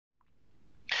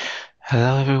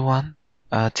Hello everyone.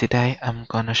 Today I'm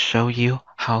gonna show you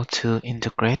how to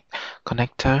integrate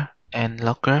connector and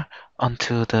logger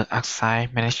onto the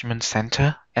ArcSight Management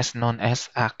Center, as known as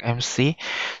ArcMC,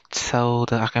 so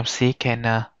the ArcMC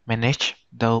can manage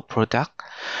the product.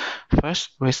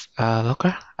 First, with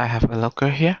logger, I have a logger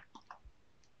here.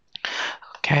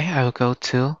 Okay, I will go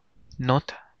to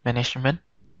Node Management.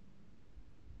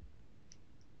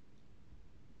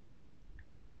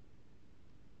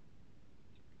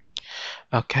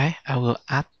 Okay, I will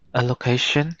add a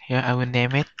location here. I will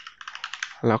name it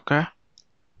logger.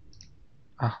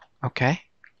 Okay.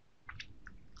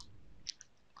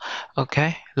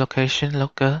 Okay, location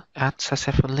logger add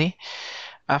successfully.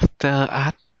 After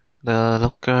add the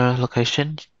logger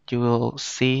location, you will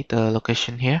see the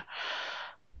location here.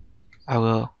 I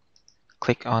will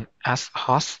click on add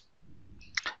host.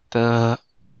 The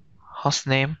host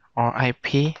name or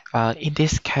IP. In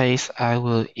this case, I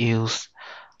will use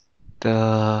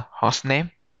the host name,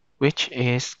 which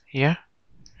is here.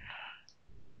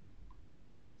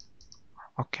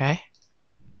 Okay.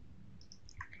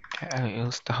 I will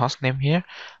use the host name here.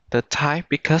 The type,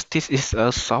 because this is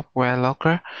a software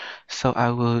logger, so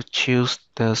I will choose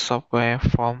the software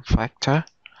form factor.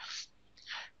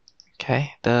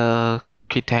 Okay, the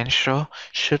credential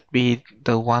should be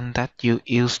the one that you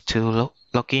use to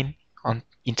log in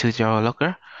into your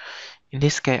logger. In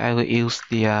this case, I will use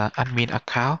the admin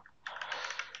account.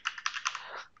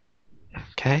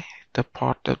 Okay, the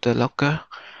port of the logger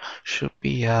should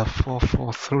be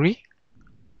 443.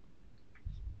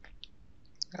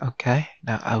 Okay,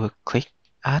 now I will click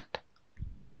add.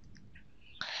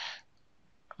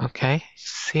 Okay,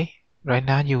 see, right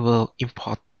now you will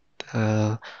import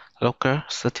the logger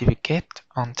certificate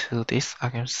onto this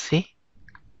ArcMC.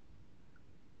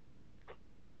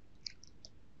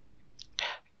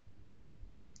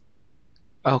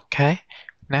 Okay,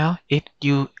 now if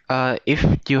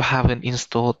you haven't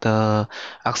installed the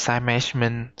ArcSight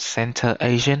Management Center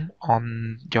agent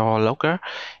on your logger,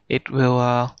 it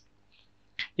will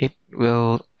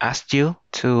ask you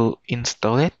to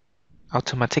install it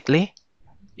automatically.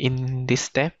 In this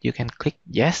step, you can click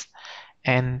yes,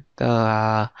 and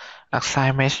the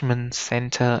ArcSight Management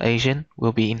Center agent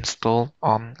will be installed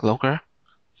on logger.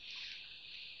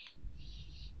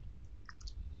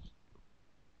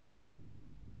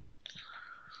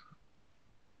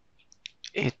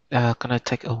 It gonna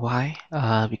take a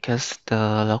while because the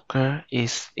logger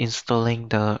is installing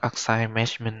the ArcSight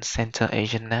Management Center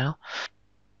agent now.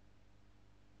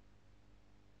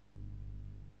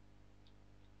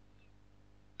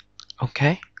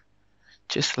 Okay,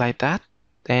 just like that.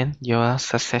 Then you are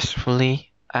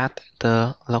successfully add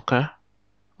the logger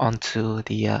onto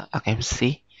the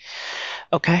ArcMC.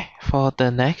 Okay, for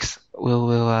the next, we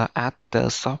will add the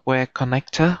software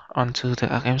connector onto the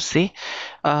ArcMC.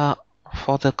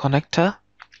 For the connector,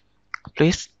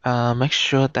 please make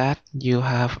sure that you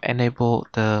have enabled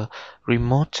the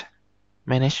remote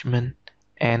management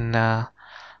and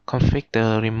config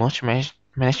the remote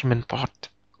management port.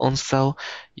 Also,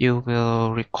 you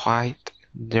will require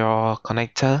your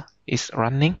connector is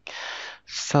running.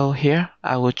 So here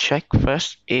I will check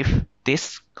first if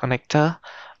this connector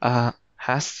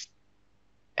has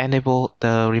enabled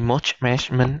the remote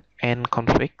management and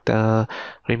config the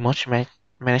remote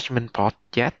management port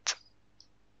yet.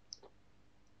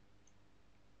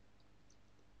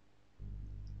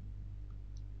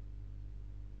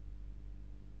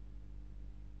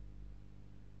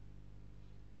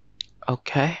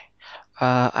 Okay,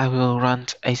 I will run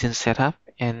agent setup,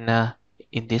 and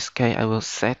in this case I will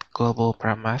set global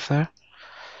parameter.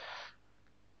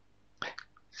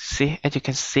 See, as you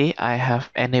can see, I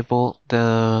have enabled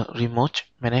the remote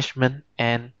management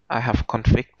and I have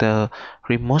configured the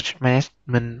remote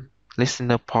management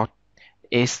listener port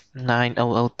is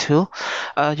 9002.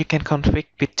 You can configure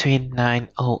between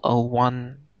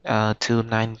 9001 to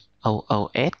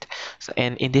 9008. So,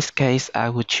 and in this case, I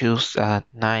will choose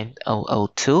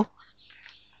 9002.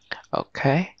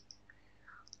 Okay.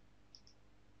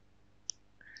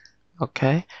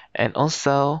 Okay, and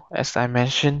also as I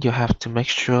mentioned, you have to make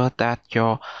sure that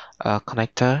your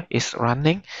connector is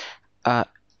running. Uh,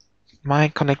 my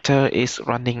connector is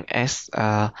running as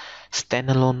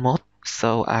standalone mode,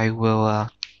 so I will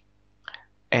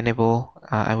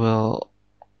I will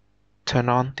turn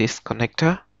on this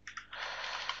connector.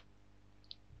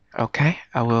 Okay,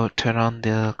 I will turn on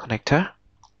the connector.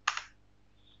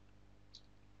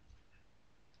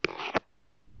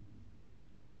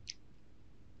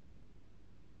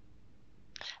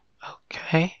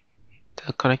 Okay,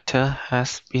 the connector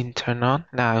has been turned on.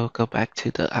 Now I will go back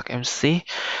to the ArcMC.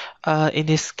 In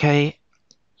this case,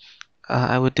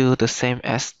 I will do the same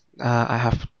as I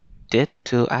have did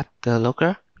to add the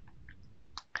logger.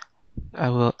 I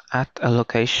will add a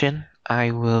location.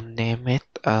 I will name it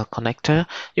connector.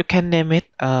 You can name it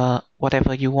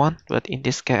whatever you want, but in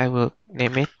this case I will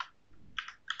name it.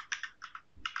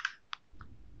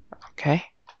 Okay.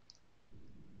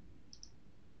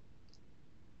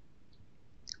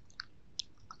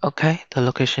 Okay, the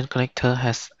location connector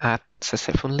has added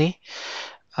successfully.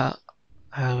 I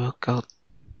will go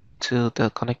to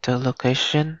the connector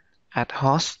location, add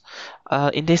host.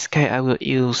 In this case, I will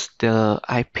use the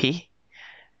IP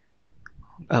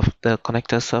of the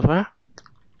connector server.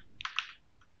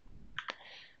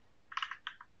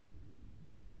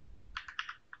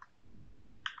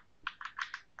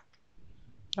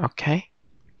 Okay.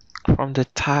 From the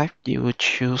type, you will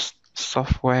choose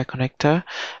software connector,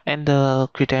 and the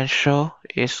credential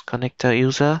is connector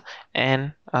user,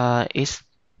 and is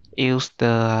use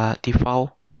the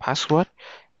default password.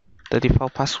 The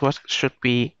default password should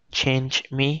be change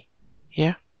me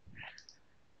here.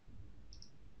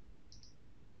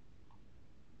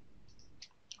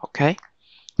 Okay.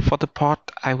 For the port,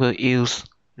 I will use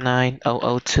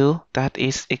 9002. That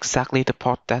is exactly the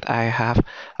port that I have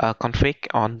configured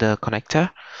on the connector.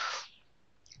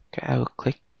 Okay, I will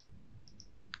click.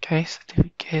 Okay,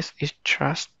 certificate is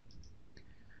trust.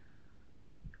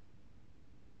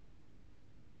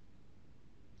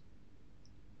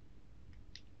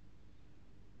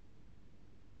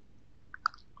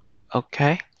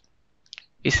 Okay,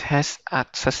 it has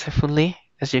added successfully.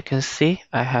 As you can see,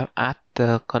 I have added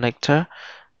the connector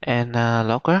and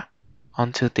logger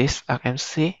onto this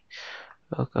ArcMC.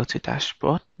 We'll go to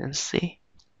dashboard and see.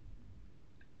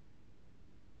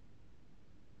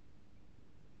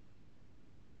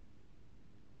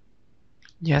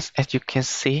 Yes, as you can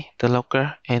see, the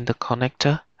logger and the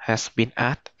connector has been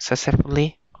added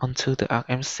successfully onto the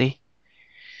ArcMC.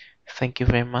 Thank you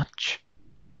very much.